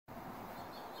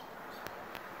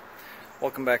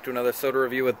Welcome back to another soda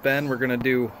review with Ben. We're going to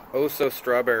do Oso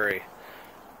Strawberry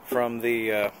from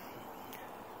the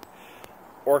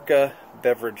Orca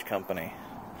Beverage Company.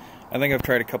 I think I've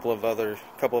tried a couple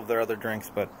of their other drinks,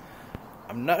 but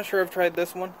I'm not sure I've tried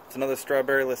this one. It's another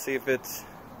strawberry. Let's see if it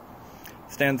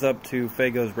stands up to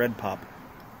Faygo's Red Pop.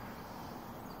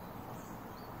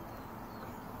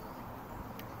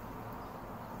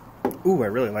 Ooh, I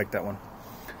really like that one.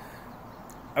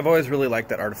 I've always really liked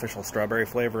that artificial strawberry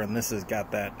flavor, and this has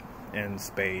got that in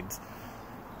spades.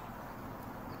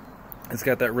 It's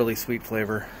got that really sweet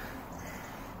flavor.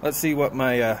 Let's see what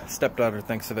my stepdaughter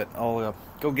thinks of it. I'll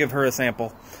go give her a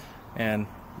sample and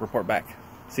report back.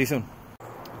 See you soon.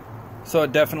 So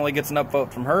it definitely gets an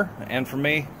upvote from her, and from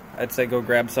me, I'd say go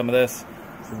grab some of this.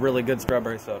 It's a really good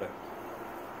strawberry soda.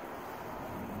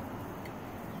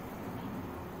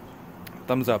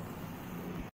 Thumbs up.